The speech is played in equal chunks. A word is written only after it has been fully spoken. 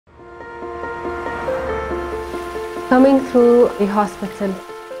Coming through the hospital,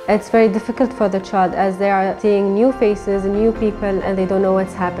 it's very difficult for the child as they are seeing new faces, new people, and they don't know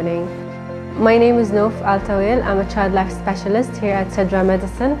what's happening. My name is Nof Altawil. I'm a child life specialist here at Sdra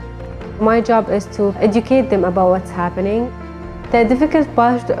Medicine. My job is to educate them about what's happening. The difficult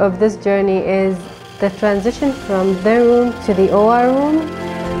part of this journey is the transition from their room to the OR room.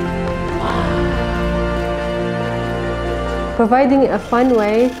 Providing a fun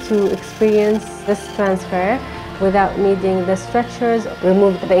way to experience this transfer without needing the stretchers,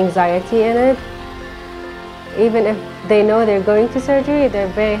 remove the anxiety in it. Even if they know they're going to surgery, they're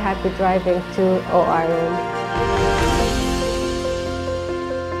very happy driving to OR room.